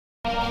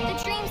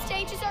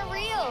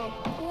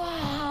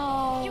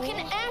Wow. You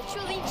can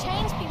actually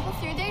change people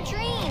through their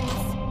dreams.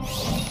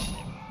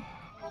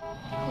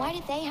 Why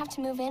did they have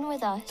to move in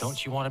with us?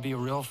 Don't you want to be a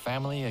real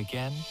family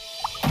again?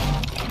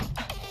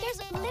 There's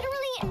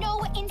literally no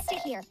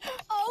Insta here.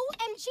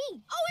 OMG!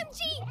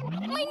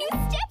 OMG! My new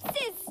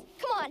stepsis!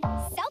 Come on,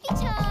 selfie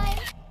time!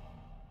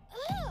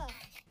 Ugh.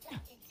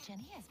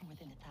 Jenny has more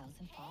than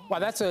 1,000 followers. Well,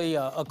 that's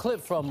a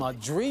clip from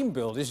Dream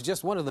Build. It's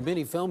just one of the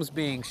many films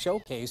being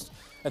showcased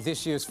at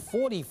this year's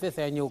 45th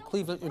annual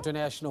Cleveland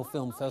International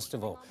Film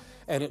Festival.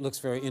 And it looks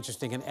very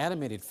interesting, an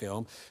animated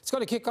film. It's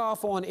going to kick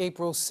off on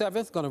April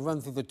 7th, going to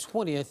run through the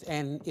 20th,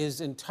 and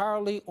is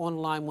entirely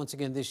online once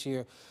again this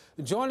year.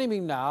 Joining me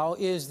now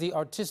is the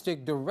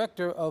artistic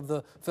director of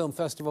the film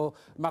festival,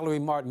 Mallory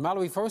Martin.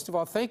 Mallory, first of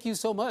all, thank you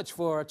so much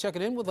for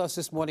checking in with us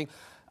this morning.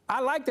 I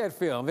like that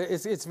film.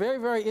 It's very,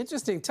 very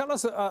interesting. Tell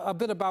us a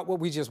bit about what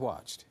we just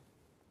watched.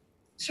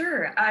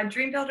 Sure.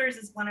 Dream Builders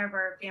is one of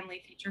our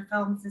family feature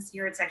films this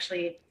year. It's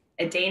actually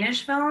a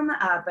Danish film,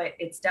 but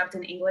it's dubbed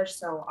in English,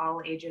 so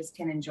all ages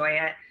can enjoy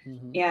it.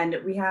 And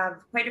we have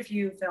quite a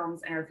few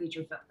films in our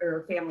feature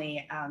or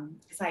family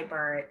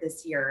sidebar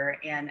this year.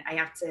 And I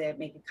have to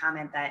make a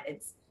comment that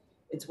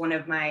it's one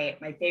of my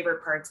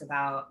favorite parts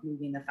about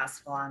moving the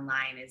festival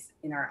online is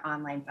in our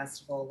online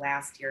festival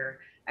last year,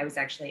 I was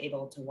actually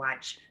able to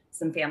watch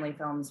some family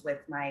films with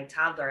my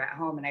toddler at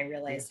home, and I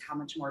realized how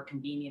much more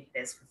convenient it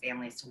is for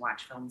families to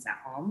watch films at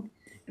home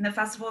in the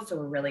festival. So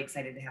we're really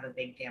excited to have a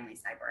big family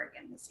sidebar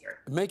again this year.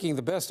 Making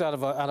the best out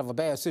of a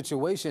bad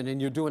situation, and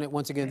you're doing it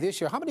once again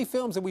this year. How many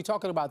films are we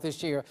talking about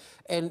this year,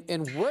 and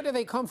where do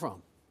they come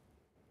from?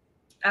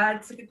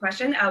 It's a good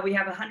question. We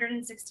have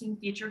 116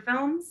 feature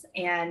films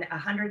and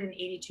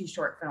 182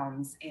 short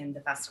films in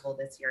the festival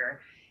this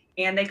year,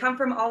 and they come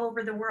from all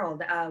over the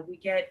world. We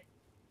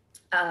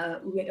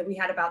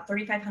had about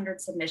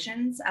 3,500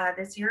 submissions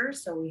this year,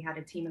 so we had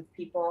a team of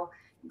people,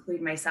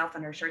 including myself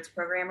and our shorts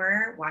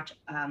programmer, watch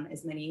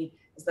as many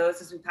as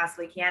those as we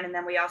possibly can, and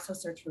then we also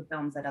search for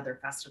films at other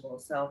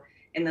festivals. So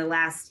in the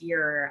last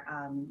year,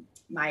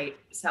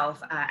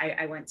 myself,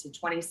 I went to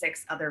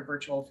 26 other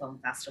virtual film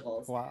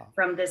festivals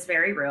from this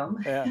very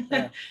room.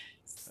 Yeah.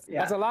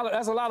 That's a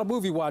lot of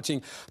movie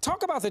watching.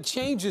 Talk about the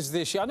changes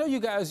this year. I know you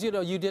guys,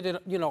 you did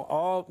it,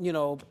 all,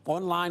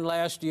 online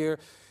last year,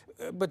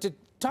 but to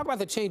talk about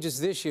the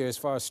changes this year as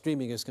far as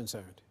streaming is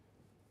concerned.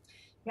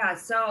 Yeah,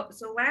 so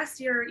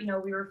last year,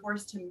 we were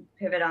forced to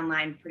pivot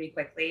online pretty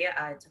quickly.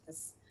 It took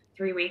us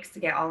 3 weeks to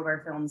get all of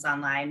our films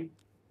online,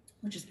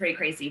 which is pretty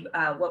crazy.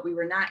 What we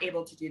were not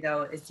able to do,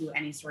 though, is do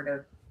any sort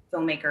of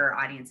filmmaker or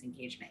audience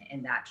engagement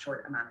in that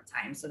short amount of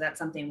time. So that's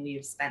something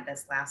we've spent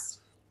this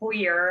last whole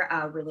year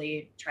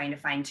really trying to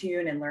fine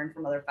tune and learn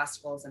from other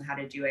festivals and how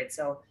to do it.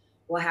 So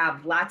we'll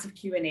have lots of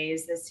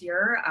Q&As this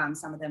year,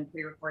 some of them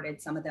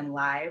pre-recorded, some of them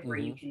live, where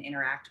you can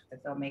interact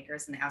with the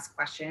filmmakers and ask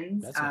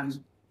questions. That's nice.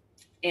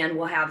 And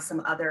we'll have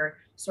some other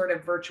sort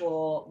of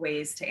virtual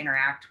ways to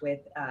interact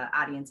with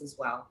audience as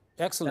well.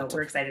 Excellent. So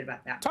we're excited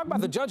about that. Talk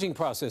about the judging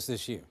process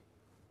this year.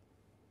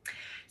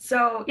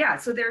 So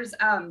there's,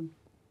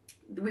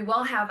 we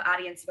will have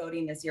audience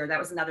voting this year. That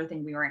was another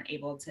thing we weren't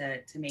able to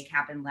make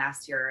happen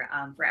last year.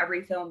 For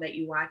every film that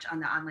you watch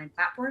on the online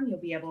platform, you'll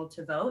be able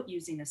to vote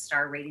using a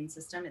star rating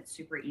system. It's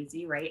super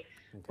easy, right?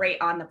 Okay. Right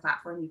on the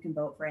platform, you can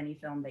vote for any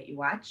film that you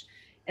watch.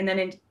 And then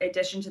in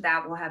addition to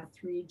that, we'll have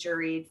 3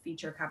 juried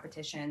feature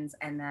competitions,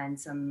 and then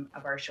some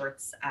of our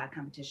shorts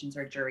competitions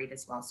are juried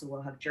as well. So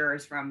we'll have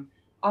jurors from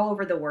all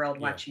over the world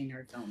watching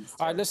our films.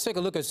 All right, let's take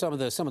a look at some of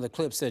the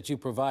clips that you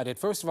provided.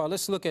 First of all,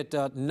 let's look at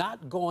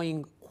Not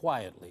Going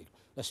Quietly.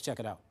 Let's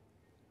check it out.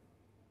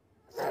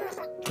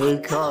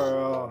 Hey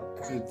Carl,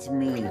 it's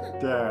me,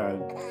 Dad.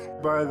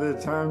 By the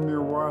time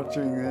you're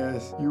watching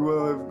this, you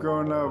will have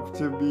grown up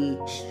to be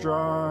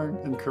strong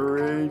and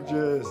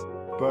courageous,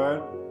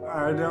 but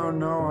I don't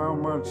know how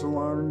much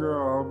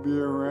longer I'll be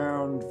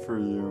around for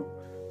you.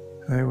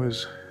 I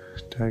was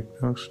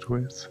diagnosed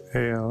with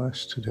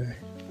ALS today,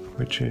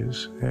 which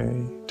is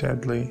a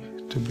deadly,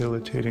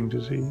 debilitating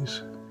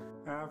disease.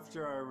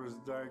 After I was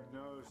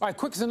diagnosed... All right,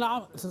 quick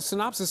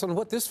synopsis on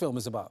what this film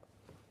is about.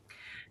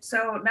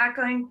 So Not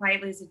Going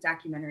Quietly is a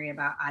documentary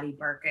about Adi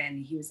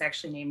Barkan. He was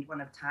actually named one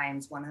of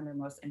Time's 100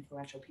 most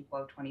influential people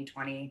of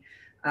 2020.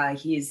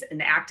 He's an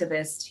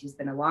activist. He's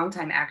been a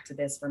longtime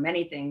activist for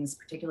many things,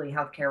 particularly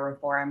healthcare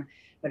reform.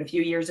 But a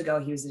few years ago,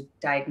 he was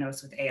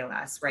diagnosed with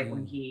ALS, right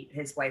when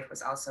his wife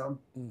was also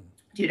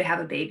due to have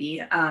a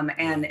baby.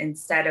 And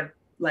instead of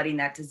letting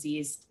that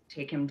disease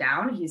take him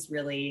down, he's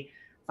really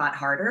fought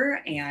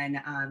harder. And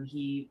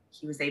he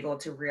was able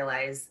to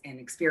realize and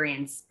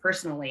experience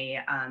personally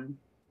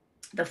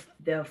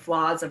the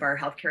flaws of our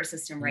healthcare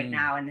system right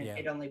now. And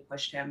it only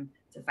pushed him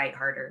to fight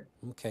harder.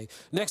 Okay.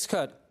 Next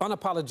cut,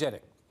 Unapologetic.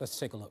 Let's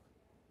take a look.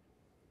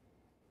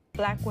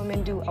 Black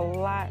women do a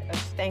lot of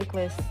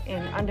thankless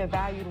and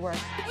undervalued work.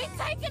 We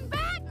taking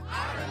back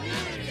our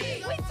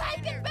immunity! We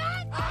taking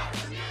back our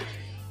immunity!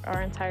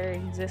 Our entire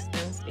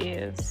existence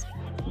is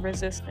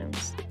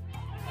resistance.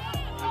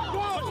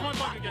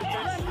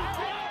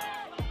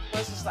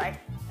 This is like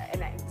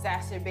an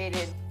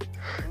exacerbated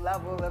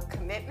level of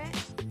commitment.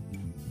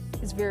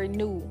 It's very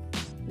new,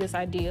 this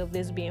idea of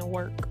this being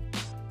work.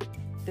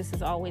 This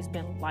has always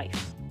been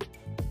life.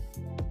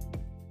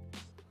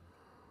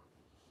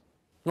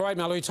 All right,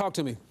 Mallory, talk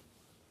to me.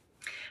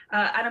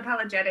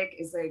 Unapologetic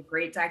is a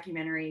great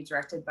documentary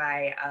directed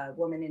by a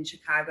woman in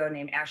Chicago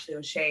named Ashley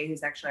O'Shea,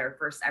 who's actually our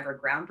first ever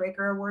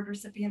Groundbreaker Award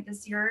recipient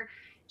this year.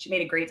 She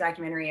made a great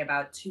documentary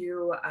about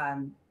two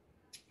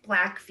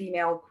Black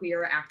female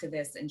queer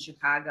activists in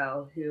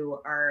Chicago who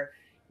are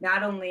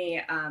not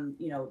only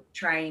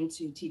trying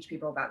to teach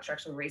people about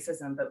structural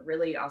racism, but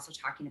really also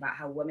talking about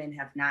how women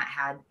have not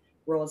had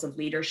roles of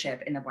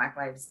leadership in the Black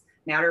Lives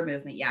Matter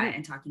movement yet,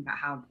 and talking about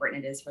how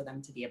important it is for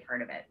them to be a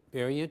part of it.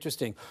 Very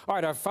interesting. All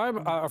right,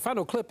 our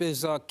final clip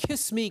is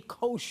Kiss Me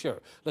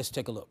Kosher. Let's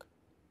take a look.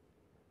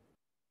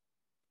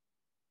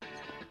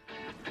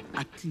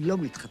 את לא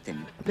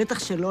מתחתנת. בטח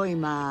שלא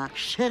עם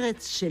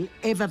השרץ של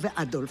אווה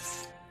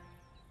ואדולף.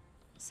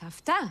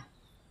 סבתא.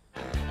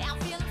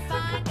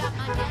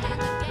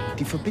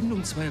 Die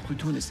Verbindung zweier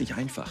Kulturen ist nicht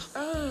einfach.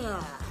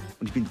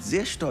 Und ich bin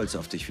sehr stolz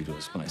auf dich, wie du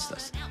es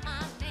meisterst.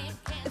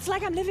 It's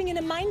like I'm living in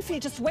a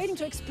minefield just waiting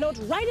to explode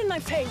right in my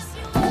face.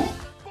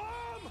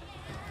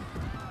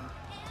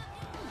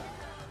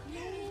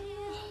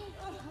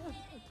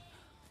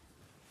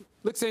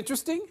 Looks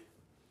interesting.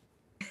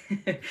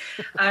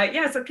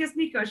 Yeah, so Kiss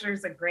Me Kosher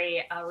is a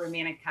great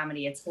romantic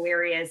comedy. It's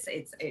hilarious.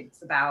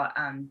 It's about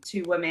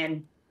two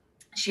women,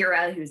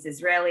 Shira, who's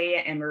Israeli,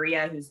 and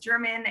Maria, who's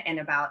German, and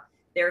about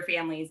their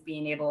families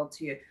being able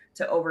to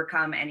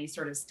overcome any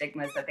sort of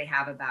stigmas that they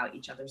have about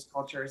each other's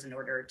cultures in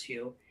order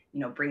to,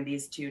 bring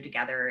these two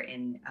together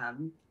in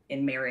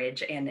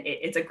marriage. And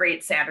it's a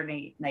great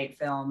Saturday night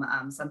film,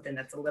 something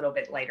that's a little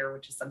bit lighter,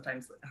 which is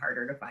sometimes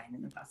harder to find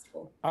in the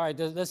festival. All right,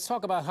 let's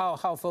talk about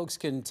how folks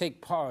can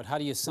take part. How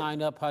do you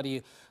sign up? How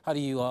do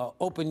you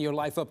open your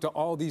life up to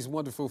all these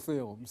wonderful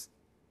films?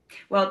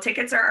 Well,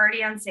 tickets are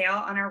already on sale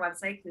on our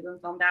website,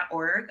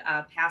 clevelandfilm.org,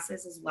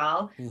 passes as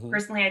well.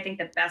 Personally, I think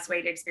the best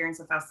way to experience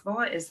the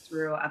festival is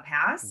through a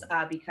pass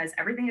because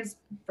everything is,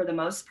 for the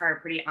most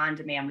part, pretty on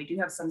demand. We do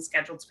have some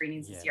scheduled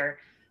screenings this year,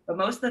 but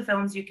most of the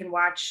films you can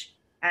watch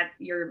at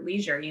your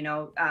leisure,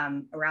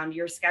 around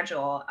your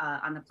schedule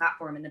on the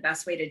platform. And the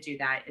best way to do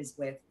that is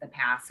with the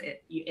pass.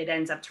 It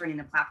ends up turning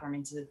the platform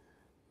into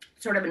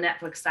sort of a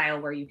Netflix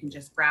style where you can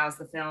just browse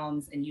the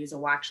films and use a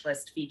watch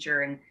list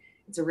feature. And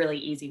it's a really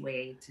easy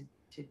way to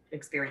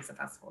experience the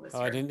festival this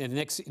year. All right, and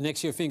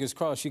next year, fingers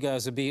crossed, you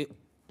guys will be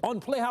on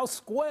Playhouse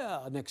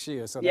Square next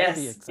year. So yes,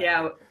 that'll be exciting.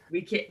 yeah,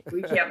 we can't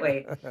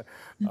wait.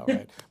 All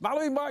right,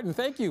 Mallory Martin,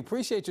 thank you.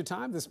 Appreciate your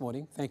time this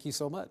morning. Thank you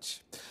so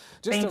much.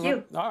 Thank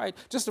you. All right,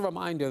 just a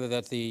reminder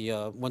that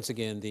once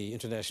again, the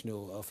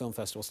International Film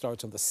Festival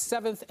starts on the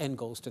 7th and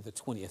goes to the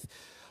 20th.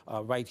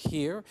 Right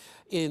here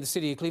in the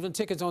city of Cleveland.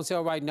 Tickets on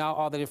sale right now.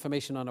 All that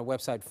information on our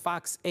website,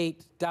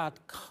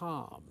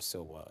 fox8.com.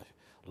 So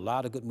a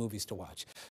lot of good movies to watch.